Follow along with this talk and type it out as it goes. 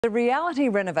The reality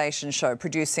renovation show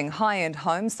producing high-end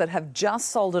homes that have just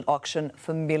sold at auction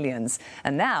for millions.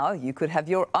 And now you could have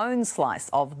your own slice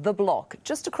of the block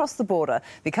just across the border,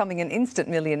 becoming an instant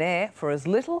millionaire for as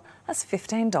little as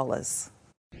 $15.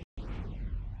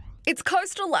 It's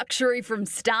coastal luxury from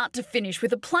start to finish,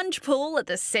 with a plunge pool at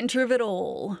the centre of it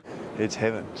all. It's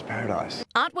heaven, it's paradise.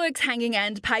 Artworks hanging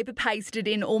and paper pasted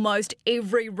in almost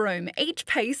every room, each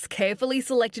piece carefully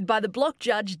selected by the block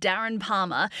judge Darren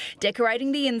Palmer,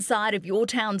 decorating the inside of your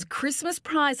town's Christmas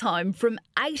prize home from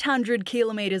 800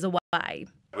 kilometres away.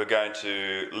 We're going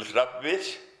to lift it up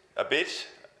a bit.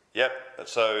 Yep,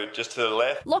 so just to the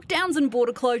left. Lockdowns and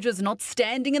border closures not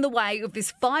standing in the way of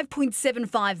this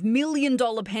 $5.75 million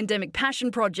pandemic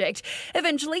passion project,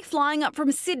 eventually flying up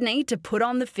from Sydney to put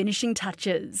on the finishing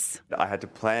touches. I had to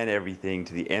plan everything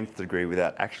to the nth degree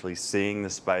without actually seeing the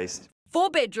space. 4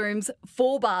 bedrooms,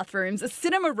 4 bathrooms, a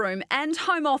cinema room and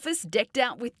home office decked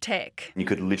out with tech. You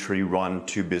could literally run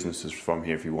 2 businesses from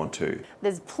here if you want to.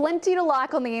 There's plenty to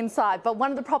like on the inside, but one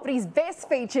of the property's best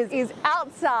features is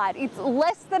outside. It's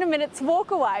less than a minute's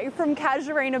walk away from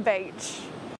Casuarina Beach.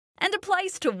 And a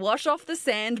place to wash off the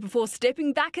sand before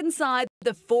stepping back inside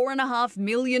the $4.5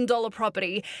 million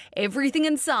property. Everything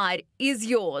inside is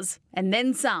yours, and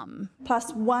then some.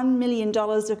 Plus $1 million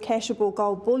of cashable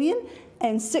gold bullion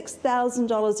and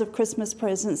 $6,000 of Christmas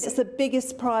presents. It's the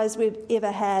biggest prize we've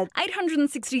ever had.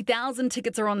 860,000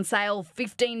 tickets are on sale,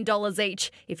 $15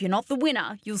 each. If you're not the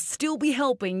winner, you'll still be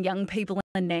helping young people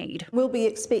in need. We'll be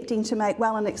expecting to make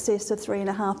well in excess of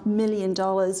 $3.5 million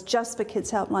just for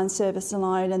Kids Helpline service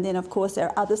alone, and then of course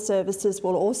our other services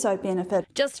will also benefit.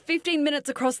 Just 15 minutes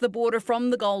across the border from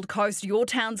the Gold Coast, your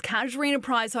town's Casuarina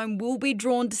prize home will be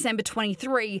drawn December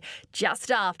 23,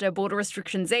 just after border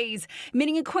restrictions ease,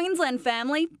 meaning a Queensland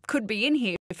family could be in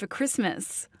here for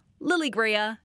Christmas. Lily Greer,